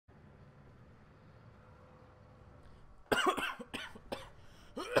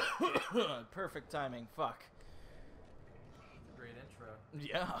Perfect timing. Fuck. It's a great intro.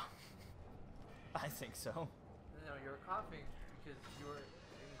 Yeah. I think so. No, you were coughing because you were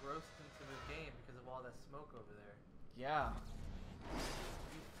engrossed into the game because of all that smoke over there. Yeah.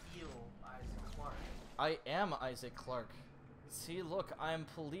 You feel Isaac Clarke. I am Isaac Clarke. See, look, I'm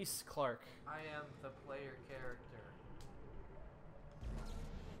Police Clarke. I am the player character.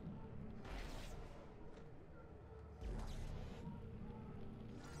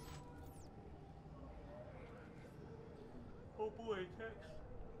 Oh boy, text.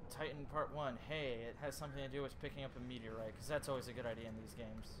 Titan Part 1. Hey, it has something to do with picking up a meteorite, because that's always a good idea in these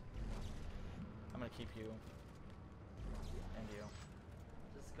games. I'm gonna keep you. And you.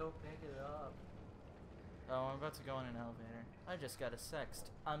 Just go pick it up. Oh, I'm about to go in an elevator. I just got a sext.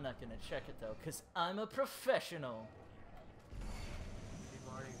 I'm not gonna check it though, because I'm a professional. You've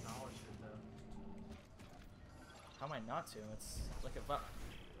already acknowledged it though. How am I not to? It's like a There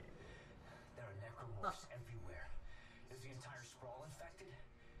are necromorphs everywhere. Is the entire sprawl infected?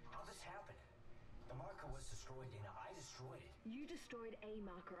 How'd this happen? The marker was destroyed, Dana. I destroyed it. You destroyed a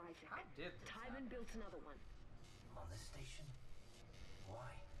marker, Isaac. How did this Tiedemann happen? built another one. On this station?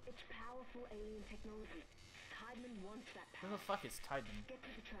 Why? It's powerful alien technology. Tiedemann wants that Who power. the fuck is Titan? Get to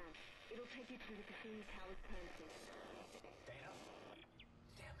the tram. It'll take you to the Cassini Tower's premises. Dana?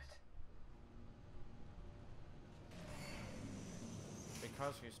 Damn it.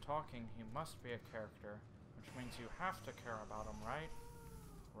 Because he's talking, he must be a character. Which means you have to care about him, right?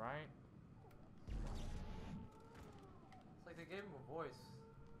 Right? It's like they gave him a voice.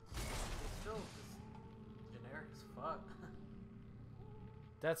 It's still just generic as fuck.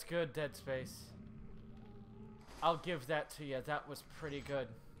 That's good, Dead Space. I'll give that to you. That was pretty good.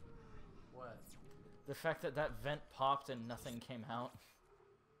 What? The fact that that vent popped and nothing came out.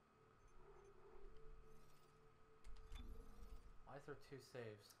 Why is there 2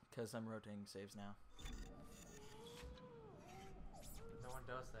 saves? Because I'm rotating saves now. No one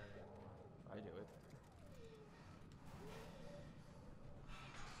does that anymore. I do it.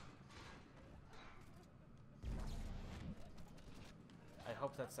 I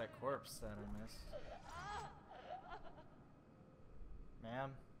hope that's that corpse that I missed. Ma'am?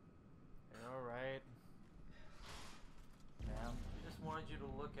 You're alright. Ma'am? She just wanted you to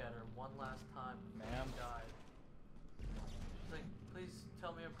look at her one last time before Ma'am? she died. She's like, please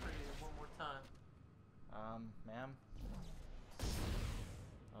tell me I'm pretty one more time. Ma'am?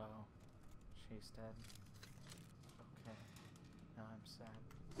 Oh. She's dead. Okay. Now I'm sad.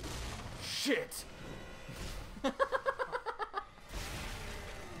 Shit! I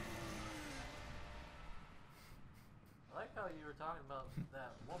like how you were talking about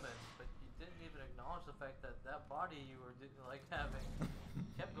that woman, but you didn't even acknowledge the fact that that body you were like having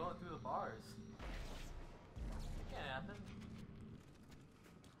kept going through the bars. It can't happen.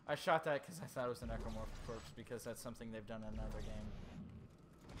 I shot that because I thought it was a necromorph corpse, because that's something they've done in another game.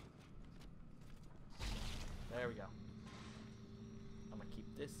 There we go. I'm gonna keep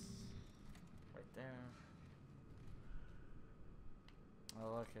this right there.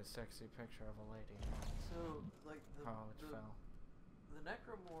 Oh, look, a sexy picture of a lady. So, like, Oh, it fell. the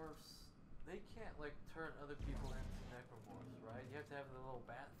necromorphs, they can't, like, turn other people into necromorphs, right? You have to have the little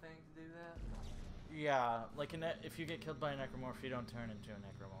bat thing to do that? Yeah, like if you get killed by a necromorph, you don't turn into a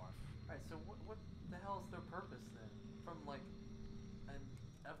necromorph. Alright, so what the hell is their purpose then? From, like, an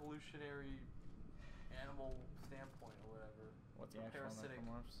evolutionary animal standpoint or whatever. What, the Or actual parasitic.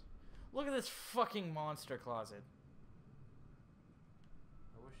 necromorphs? Look at this fucking monster closet.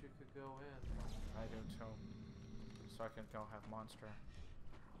 I wish you could go in. I do too. So I can go have monster.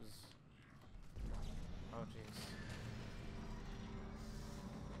 Oh jeez.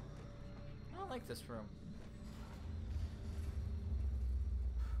 I don't like this room.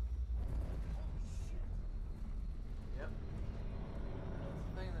 Yep. That's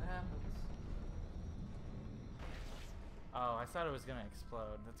the thing that happens. Oh, I thought it was gonna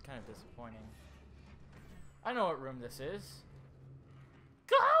explode. That's kind of disappointing. I know what room this is.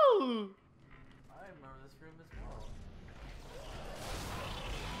 Go! I remember this room as well.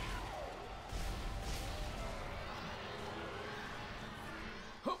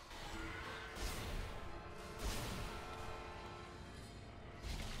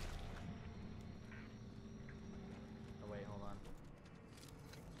 Oh wait, hold on.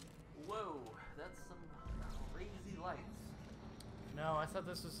 Whoa, that's some crazy lights. No, I thought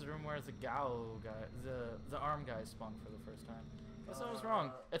this was the room where the Gao guy, the arm guy spawned for the first time. Guess I was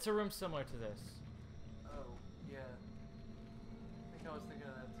wrong. It's a room similar to this. Oh, yeah. I think I was thinking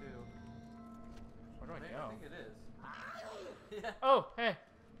of that too. Where do I Maybe go? I think it is. Yeah. Oh, hey!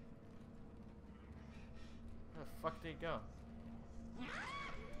 Where the fuck did he go?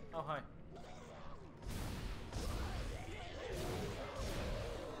 Oh, hi.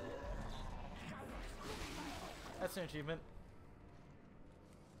 That's an achievement.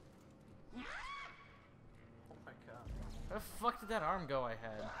 Oh my god. Where the fuck did that arm go I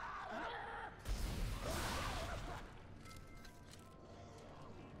had?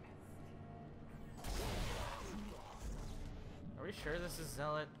 Are we sure this is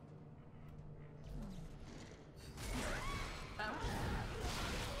Zealot?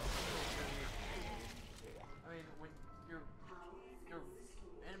 I mean, when your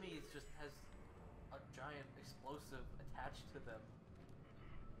enemy just has a giant explosive attached to them,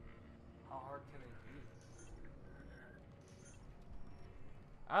 how hard can they be?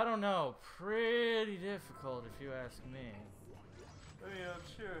 I don't know. Pretty difficult if you ask me. I mean, I'm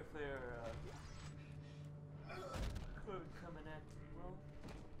sure if they're coming at well,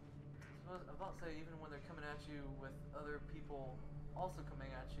 I was about to say even when they're coming at you with other people also coming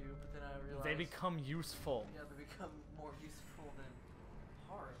at you, but then I realized They become useful. yeah, they become more useful than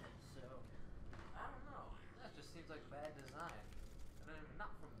hard. So I don't know. That just seems like bad design. And then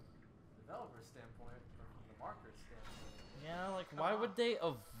not from the developer's standpoint, but from the marker's standpoint. Yeah, like why would they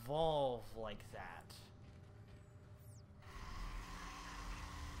evolve like that?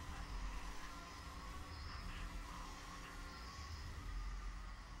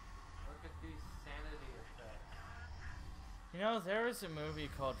 Look at these sanity effects. You know, there is a movie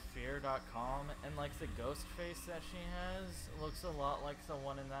called Fear.com, and like the ghost face that she has looks a lot like the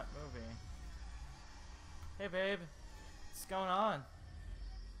one in that movie. Hey babe, what's going on?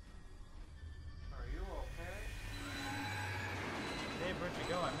 Are you okay? Babe, where'd you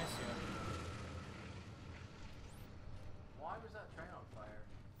go? I miss you. Why was that train on fire?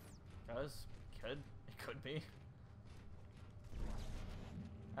 It could be.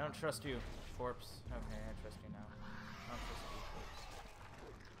 I don't trust you, corpse. Okay, I trust you now. I don't trust you, corpse.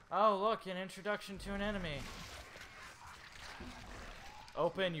 Oh, look, an introduction to an enemy.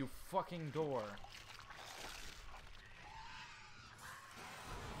 Open, you fucking door.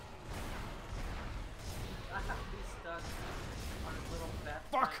 He's stuck on his little bat.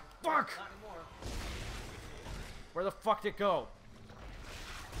 Fuck! Fuck! Not anymore. Where the fuck did it go?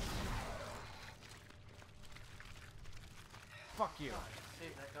 Fuck you.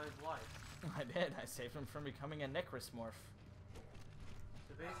 Save that guy's life. I did. I saved him from becoming a necrosmorph.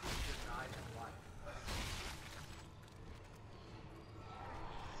 So basically denied his life.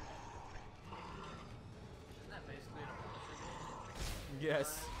 Isn't that basically an abortion?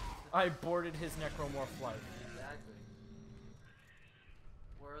 Yes. I boarded his necromorph life. Exactly.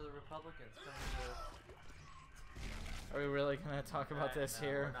 Where are the Republicans coming to? Are we really gonna talk about this No,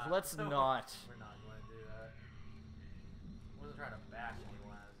 here? we're not. Let's not. We're not going to do that. I wasn't trying to bash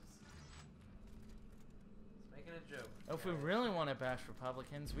anyone. I was just making a joke. Oh, if we really want to bash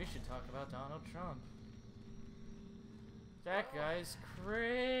Republicans, we should talk about Donald Trump. That guy's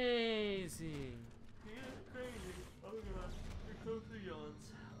crazy. He is crazy. Oh god, here comes the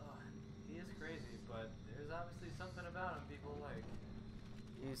yawns. He is crazy, but there's obviously something about him people like.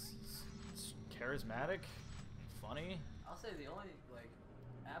 He's charismatic, funny. I'll say the only like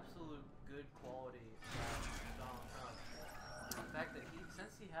absolute good quality about Donald Trump is the fact that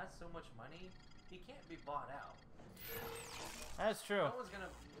since he has so much money, he can't be bought out. That's true. No one's gonna.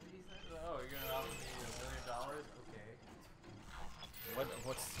 Oh, you're gonna offer me $1 million? Okay.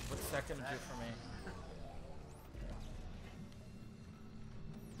 What's that gonna do for me?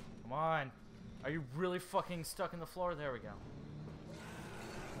 Come on. Are you really fucking stuck in the floor? There we go.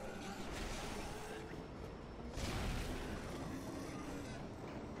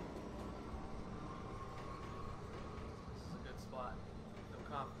 This is a good spot. I'm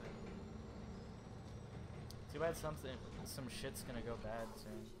confident. Too bad some shit's gonna go bad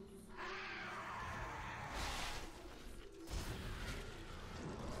soon.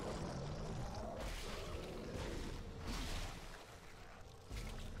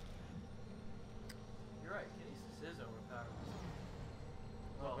 You're right. Kinesis is overpowered.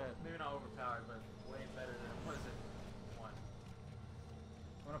 A little Well, bit. maybe not overpowered, but way better than what is it? One.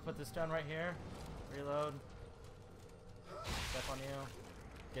 I'm gonna put this down right here. Reload. Step on you.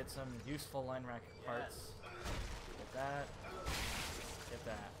 Get some useful line rack parts. Get that. Get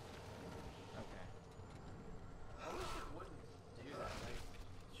that. Okay. I wish it wouldn't do that. Like,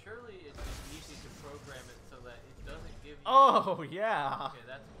 surely it's easy to program it so that it doesn't give you. Oh yeah. Okay,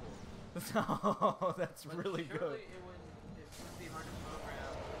 that's cool. No, that's But really surely good. it wouldn't be hard to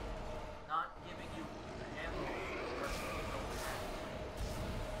program, not giving you the handle versus the overhead.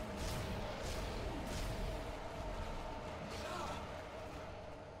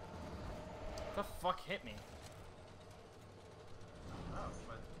 The fuck hit me? Oh,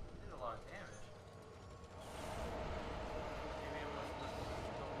 but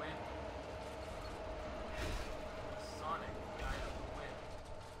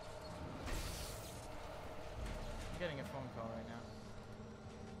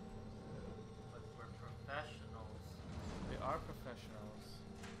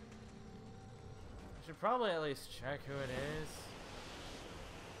Should probably at least check who it is.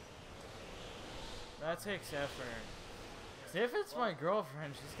 That takes effort. See, if it's my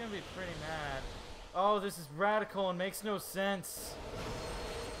girlfriend, she's gonna be pretty mad. Oh, this is radical and makes no sense.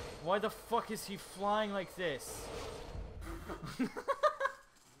 Why the fuck is he flying like this? Got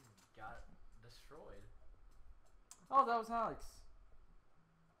destroyed. Oh, that was Alex.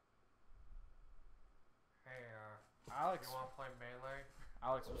 Hey, Alex. you want to play Melee?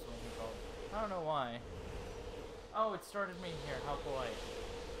 Alex was what he called. I don't know why. Oh, it started me here. How polite.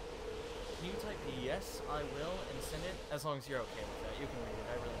 Can you type yes, I will, and send it? As long as you're okay with that. You can read it.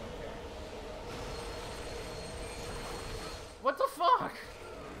 I really don't care. What the fuck?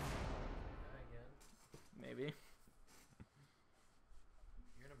 Again? Maybe.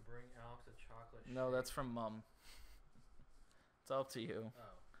 You're gonna bring Alex a chocolate shake? No, that's from Mum. It's up to you.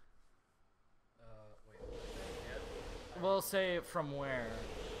 Oh. Wait. Yeah. We'll say from where.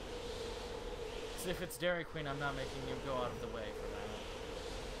 Because if it's Dairy Queen, I'm not making you go out of the way for that.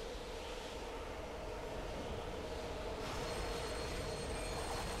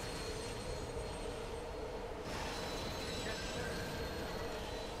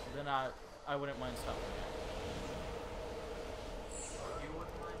 Then I wouldn't mind stopping it. You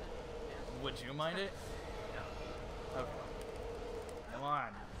wouldn't mind it? Yeah. Would you mind it? No. Okay. Come on.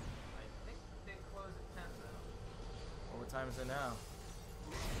 I think they close at 10 now. Well, what time is it now?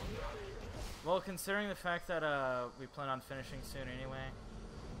 Well, considering the fact that we plan on finishing soon anyway.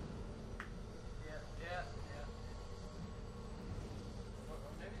 Yeah. Or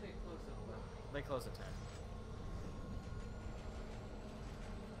maybe they close at 11. They close at 10.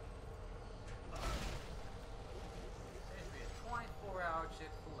 It should be a 24-hour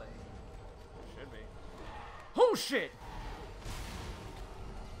Chick-fil-A. Should be. Oh shit!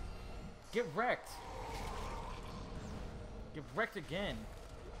 Get wrecked. Get wrecked again.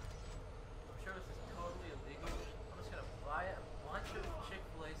 I'm sure this is totally illegal. I'm just gonna buy a bunch of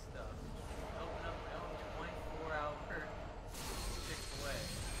Chick-fil-A stuff, open up my own 24-hour Chick-fil-A,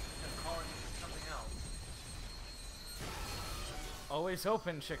 and call it something else. Always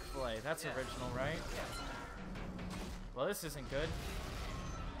open Chick-fil-A. That's Yeah. original, right? Yeah. Well, this isn't good.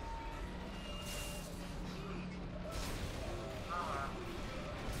 Oh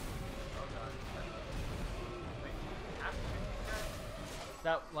god. Wait, you have to make that?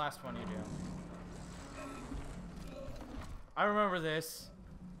 That last one you do. I remember this.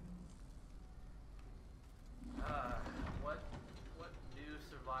 What new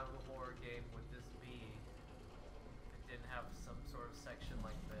survival horror game would this be if it didn't have some sort of section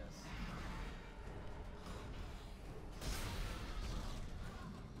like this?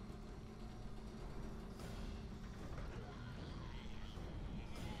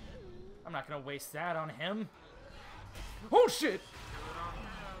 I'm not gonna waste that on him. Oh shit!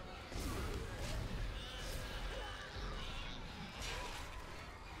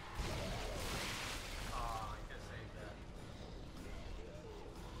 Oh, I could save that.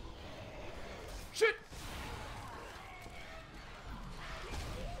 Shit!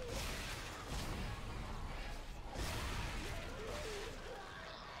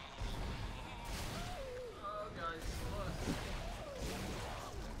 Oh god, it's close.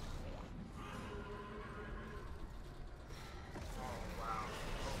 Oh wow.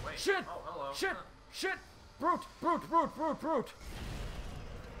 Oh wait. Shit! Oh hello. Shit! Shit! Brute! Brute! Brute! Brute! Brute!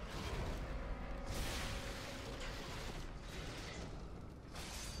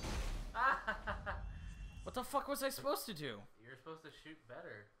 What the fuck was I supposed to do? You're supposed to shoot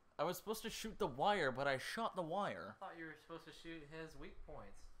better. I was supposed to shoot the wire, but I shot the wire. I thought you were supposed to shoot his weak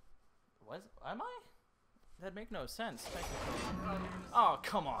points. Was am I? That'd make no sense, technically. I thought you were just... Oh,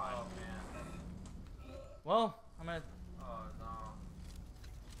 come on. Oh man. Well, I'm gonna... Oh no.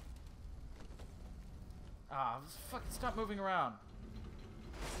 Ah, fucking stop moving around.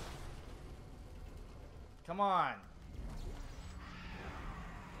 Come on.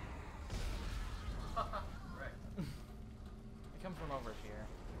 Right. I come from over here.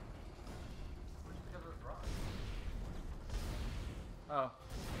 Where'd you pick up those rocks? Oh.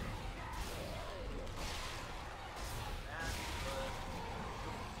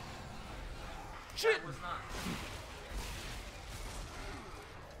 Shit! That was not.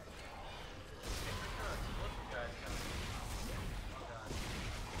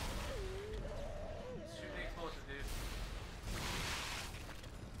 Shoot the explosive, dude.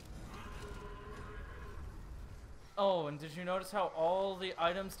 Oh, and did you notice how all the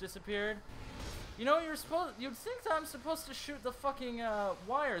items disappeared? You know, you'd think that I'm supposed to shoot the fucking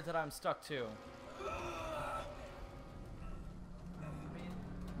wire that I'm stuck to. I mean,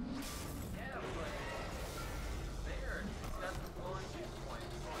 yeah, but there, he's got the glowing juice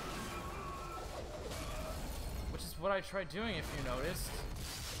points. what I tried doing, if you noticed.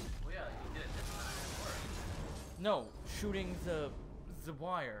 Well, yeah, you did it this time. It worked. No, shooting the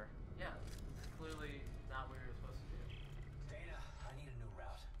wire. Yeah, it's clearly not what you're supposed to do. Dana, I need a new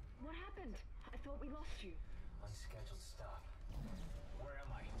route. What happened? I thought we lost you. Unscheduled stop. Where am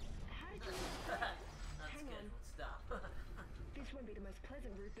I? How did you... Hang on. Unscheduled stop. This won't be the most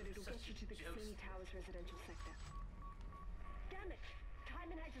pleasant route, but it'll Such get you to the jokes. Cassini Towers residential sector. Damn it!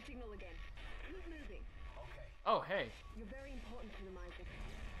 Timon has the signal again. Keep moving. Okay. Oh, hey. You're very important to them, Isaac.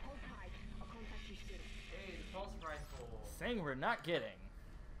 Hold tight. I'll contact you soon. Hey, the pulse rifle. Thing we're not getting.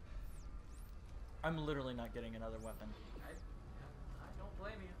 I'm literally not getting another weapon. I don't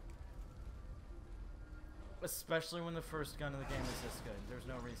blame you. Especially when the first gun in the game is this good. There's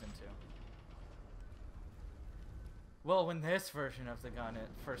no reason to. Well, when this version of the gun,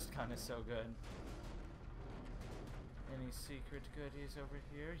 first gun is so good. Any secret goodies over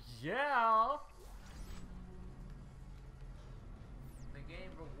here? Yeah! The game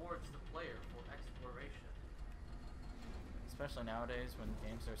rewards the player for exploration. Especially nowadays when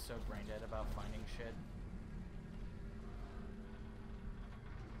games are so brain dead about finding shit.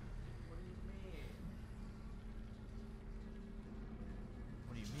 What do you mean?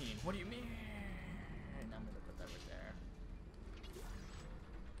 What do you mean? What do you mean? And I'm gonna put that right there.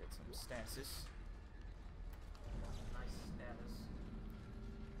 Get some stasis. Nice status.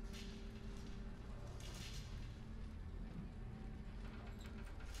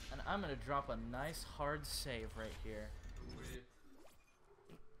 And I'm gonna drop a nice hard save right here. Do it.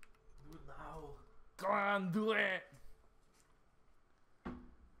 Do it now. Go on, do it!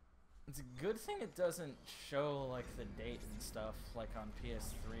 It's a good thing it doesn't show like the date and stuff like on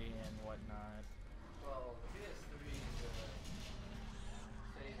PS3 and whatnot. Well, the PS3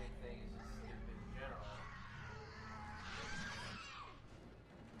 saving thing is just stupid in general.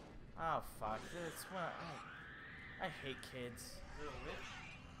 Oh fuck, that's what I hate kids. Is it a witch?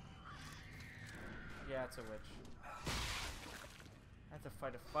 Yeah, it's a witch. I have to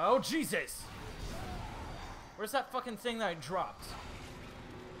fight a oh Jesus! Where's that fucking thing that I dropped?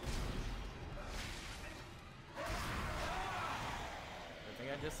 I think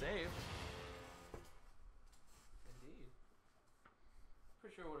I just saved. Indeed.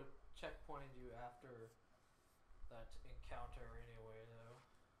 Pretty sure it would have checkpointed you after that encounter anyway, though.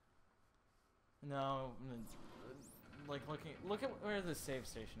 No, like look at where the save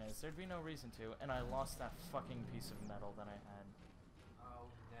station is. There'd be no reason to, and I lost that fucking piece of metal that I had. Oh,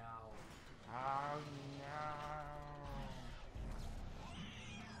 no. Oh no!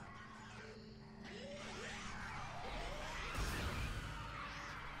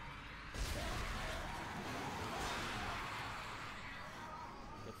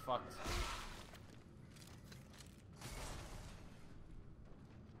 Get fucked.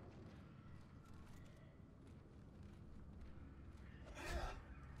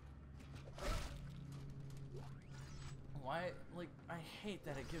 Why, like, I hate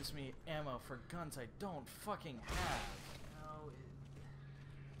that it gives me ammo for guns I don't fucking have. No,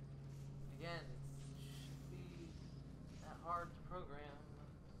 again, it shouldn't be that hard to program.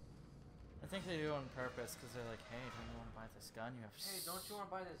 I think they do it on purpose because they're like, hey, don't you want to buy this gun? You have Hey, don't you want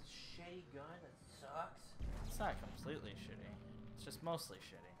to buy this shitty gun that sucks? It's not completely shitty. It's just mostly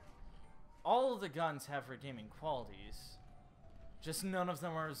shitty. All of the guns have redeeming qualities. Just none of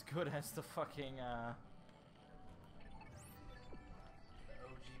them are as good as the fucking, The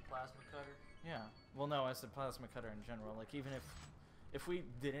OG plasma cutter? yeah. Well, no, as the plasma cutter in general. Like, even if we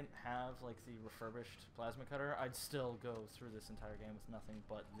didn't have, like, the refurbished plasma cutter, I'd still go through this entire game with nothing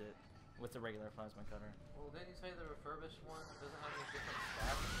but with the regular plasma cutter. Well, didn't you say the refurbished one doesn't have any different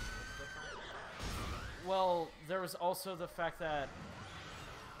stats? What's different? Well, there was also the fact that...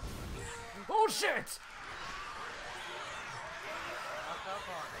 Oh, shit! Knocked up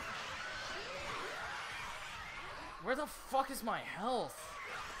on it. Where the fuck is my health?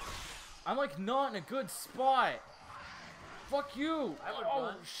 I'm, like, not in a good spot. Fuck you! I would oh,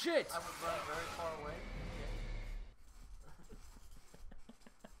 run. shit! I would run very far away.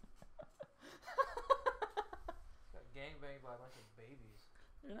 Got gangbanged by a bunch of babies.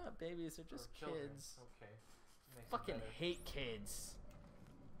 They're not babies, they're just Or children. kids. Okay. Makes it Fucking better. hate kids.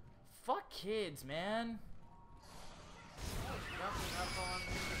 Fuck kids, man. Jumping up on me,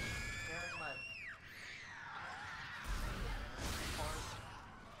 tearing my apart.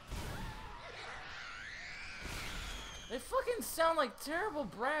 They fucking sound like terrible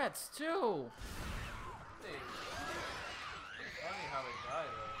brats, too. Hey, it's funny how they die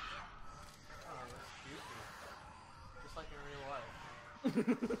though. Oh, that's goofy. Just like in real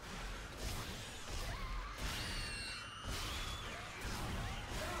life.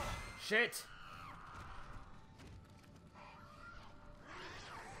 Shit.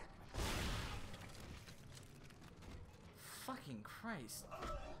 Fucking Christ.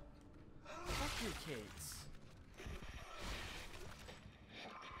 Fuck you kids.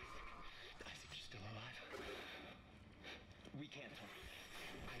 Isaac, you're still alive. We can't talk.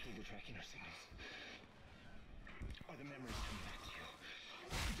 I think we're tracking our signals. Are the memories coming back to you?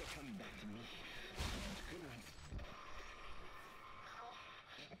 They're coming back to me. The good ones.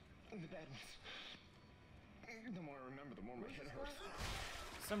 And the bad ones. The more I remember, the more my head hurts.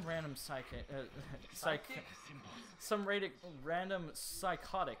 Some random random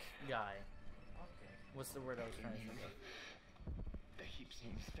psychotic guy. Okay. What's the word I was trying to think of? They keep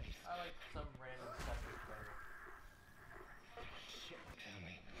seeing his face. I like some random psychic player. Shit, my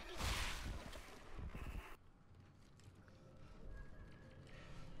family.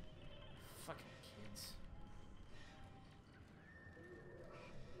 Fucking kids.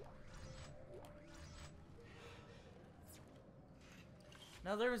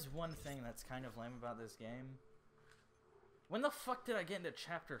 Now there is one thing that's kind of lame about this game. When the fuck did I get into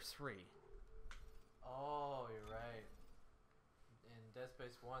chapter 3? Oh, you're right. In Dead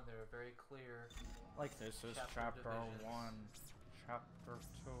Space 1, they were very clear. Like this is Chapter chapter divisions. 1, chapter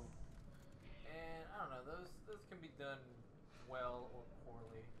 2. And I don't know, those can be done well or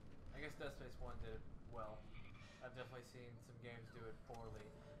poorly. I guess Dead Space 1 did it well. I've definitely seen some games do it poorly.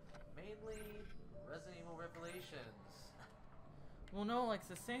 Mainly Resident Evil Revelations. Well, no, like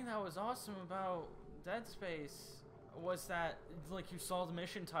the thing that was awesome about Dead Space was that like you saw the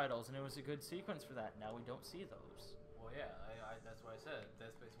mission titles and it was a good sequence for that. Now we don't see those. Well, yeah, I that's what I said.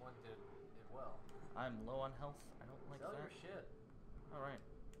 Dead Space 1 did it well. I'm low on health. I don't like Sell that. your shit. All right.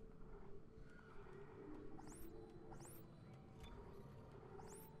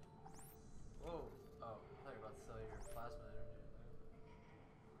 Whoa. Oh, I thought you were about to sell your plasma energy.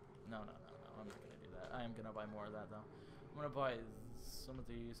 No. I'm not gonna do that. I am gonna buy more of that though. I'm gonna buy some of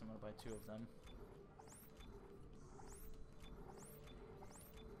these. I'm gonna buy 2 of them.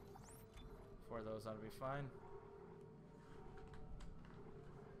 Four of those ought to be fine.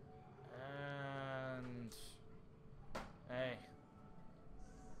 And hey,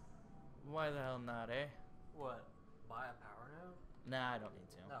 why the hell not, eh? What? Buy a power node? Nah, I don't need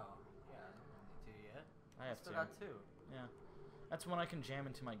to. No. Yeah, I don't need to yet. I have Still to. got 2. Yeah, that's one I can jam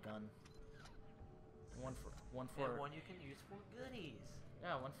into my gun. One for. And one you can use for goodies.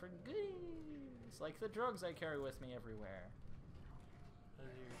 Yeah, one for goodies, like the drugs I carry with me everywhere. Those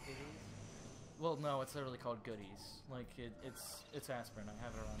are your goodies? Well, no, it's literally called goodies. Like it's aspirin. I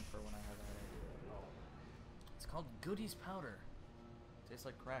have it around for when I have a headache. Oh. It's called goodies powder. Tastes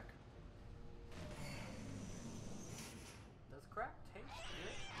like crack. Does crack taste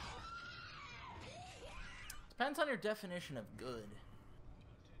good? Depends on your definition of good.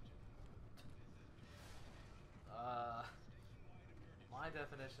 My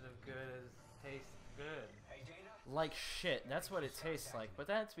definition of good is tastes good. Hey, Dana? Like shit. That's what it tastes like. But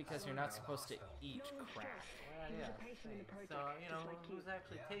that's because you're not supposed to eat crack. Well, He was yeah. a patient in the See, project, so, you know, just like who's you.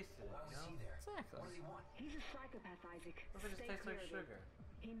 actually tasted it, Why you was he know? there? Exactly. What does he want? He's a psychopath, Isaac. What if it just Stay tastes like clear of him. sugar?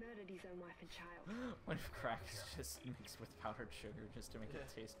 He murdered his own wife and child. What if crack is just mixed with powdered sugar just to make it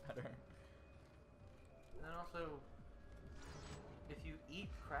Yeah. taste better? And then also, if you eat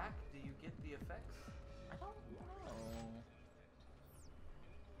crack, do you get the effects? I don't know.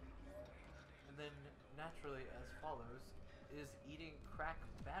 And then, naturally, as follows, is eating crack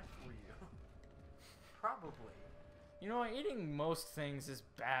bad for you? Probably. You know, eating most things is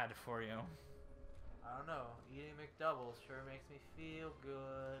bad for you. I don't know. Eating McDoubles sure makes me feel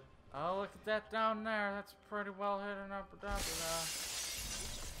good. Oh, look at that down there. That's pretty well hidden up down there.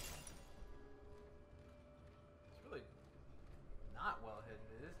 It's really not well hidden.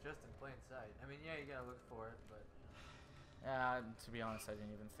 It is just in plain sight. I mean, yeah, you gotta look for it, but Yeah, to be honest, I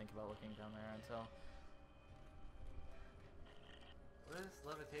didn't even think about looking down there until... what is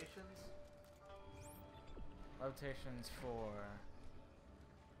levitations? Levitations for...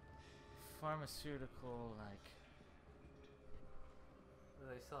 pharmaceutical, like... Are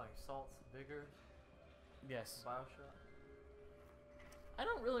they selling salts bigger? Yes. Bioshock? I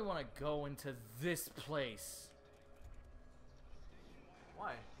don't really want to go into this place.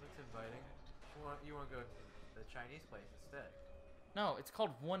 Why? Looks inviting. You want to go to the Chinese place instead? No, it's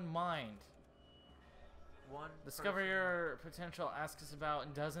called One Mind. One. Discover person- your potential, ask us about,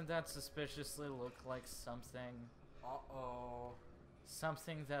 and doesn't that suspiciously look like something? Uh-oh.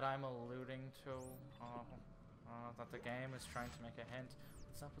 Something that I'm alluding to? That the game is trying to make a hint?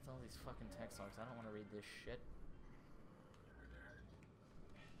 What's up with all these fucking text logs? I don't want to read this shit.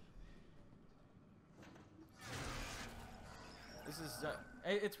 This is,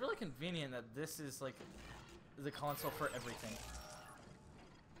 it's really convenient that this is like the console for everything.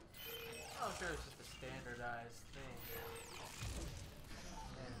 Oh, I'm sure it's just a standardized thing.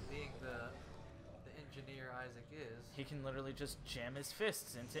 the engineer Isaac is. He can literally just jam his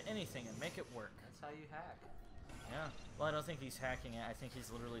fists into anything and make it work. That's how you hack. Yeah. Well, I don't think he's hacking it. I think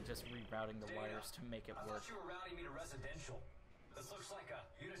he's literally just rerouting the wires to make it I work. thought you were routing me to residential. This looks like a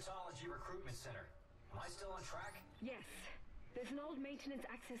unitology recruitment center. Am I still on track? Yes. There's an old maintenance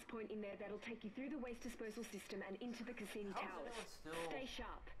access point in there that'll take you through the waste disposal system and into the Cassini How towers. is anyone still Stay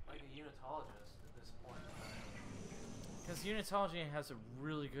sharp. like a unitologist at this point? Because unitology has a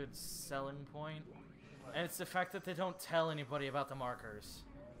really good selling point, and it's the fact that they don't tell anybody about the markers.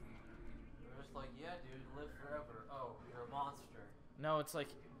 They're just like, yeah, dude, live forever. Oh, you're a monster. No, it's like,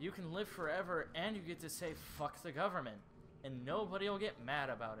 you can live forever and you get to say fuck the government, and nobody will get mad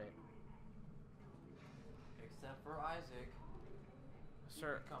about it. Except for Isaac.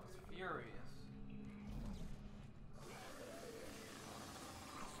 Sir. He becomes furious.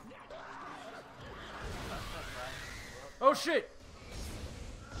 Oh shit!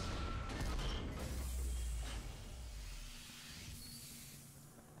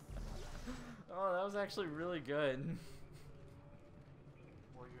 Oh, that was actually really good.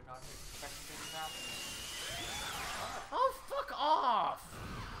 Or you're not expecting that. Oh, fuck off!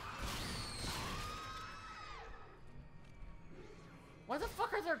 Why the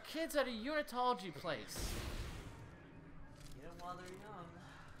fuck are there kids at a unitology place? Get them while they're young.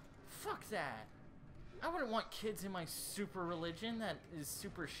 Fuck that. I wouldn't want kids in my super religion that is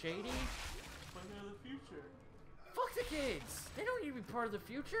super shady. But they're the future. Fuck the kids! They don't need to be part of the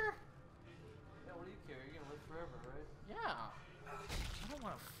future. Yeah, what do you care? You're gonna live forever, right? Yeah.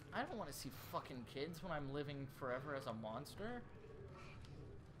 I don't want to see fucking kids when I'm living forever as a monster.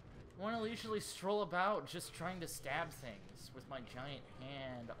 I want to leisurely stroll about just trying to stab things with my giant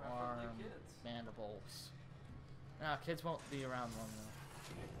hand, Preferably arm, kids. mandibles. Nah, kids won't be around long enough.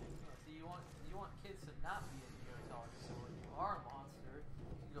 So you want kids to not be in unitology, so when you are a monster,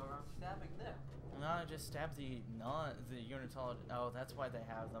 you can go around stabbing them. No, I just stab the unitology. Oh, that's why they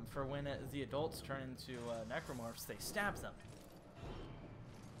have them. For when the adults turn into necromorphs, they stab them.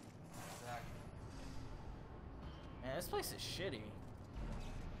 Exactly. Man, this place is shitty.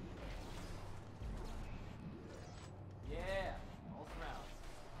 Yeah, all around.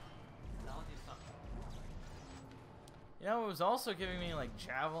 Telling you something. You know, it was also giving me like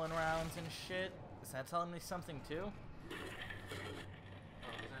javelin rounds and shit. Is that telling me something too? Oh,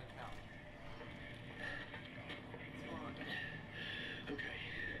 doesn't count. Okay.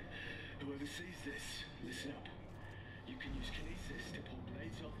 Whoever sees this, listen up. You can use kinesis to pull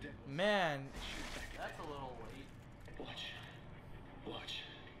blades off dead. Man, That's a little late. Watch. Watch.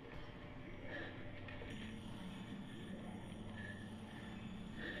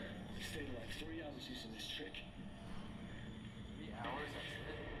 You stayed like 3 hours using this trick. 3 hours, that's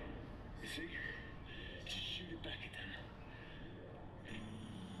it. You see? Just shoot it back at them.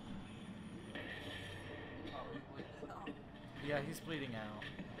 Oh, we're bleeding out. yeah, he's bleeding out.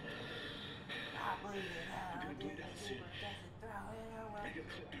 I'm bleeding out. You're gonna bleed out soon. Throw it away. I got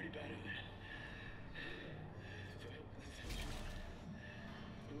clipped pretty bad over there.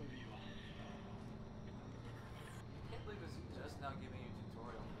 Whoever you are. I can't believe this is just now giving you a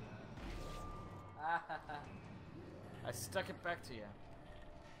tutorial for that. I stuck it back to you.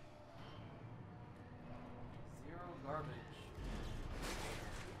 Zero garbage.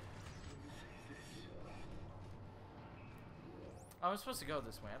 Oh, I'm supposed to go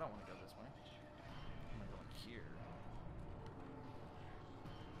this way. I don't want to go this way. I'm gonna go in here.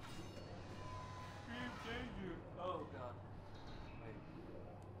 Oh god. Wait.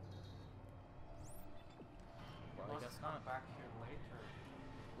 Well, I Must guess come not. back here later.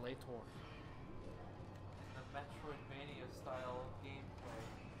 Later. In the Metroidvania style gameplay.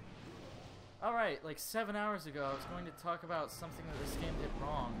 Alright, like 7 hours ago, I was going to talk about something that this game did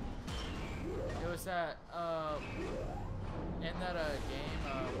wrong. It was that, in that, game,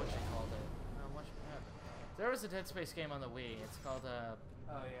 there was a Dead Space game on the Wii. It's called, Oh yeah,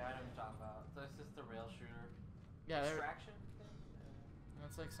 I know what you're talking about. So it's just the rail shooter. yeah, there, Extraction?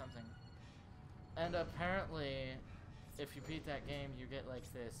 it's like something. And apparently, if you beat that game, you get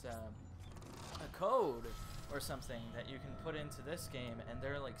like this, a code or something that you can put into this game, and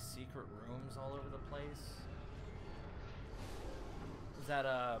there are like secret rooms all over the place that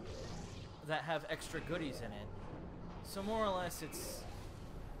that have extra goodies in it. So more or less, it's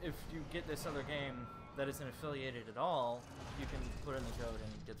if you get this other game that isn't affiliated at all, you can put in the code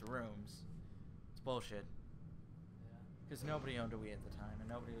and get the rooms. It's bullshit. Yeah. Because nobody owned a Wii at the time, and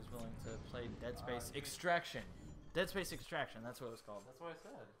nobody was willing to play Dead Space you- Extraction. Dead Space Extraction, that's what it was called. That's what I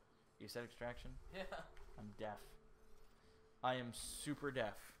said. You said Extraction? Yeah. I'm deaf. I am super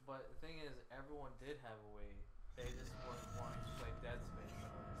deaf. But the thing is, everyone did have a Wii. They just weren't wanting to play Dead Space.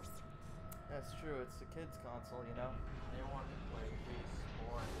 That's true. It's the kids' console, you know. They want to play Wii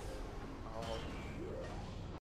Sports. Oh.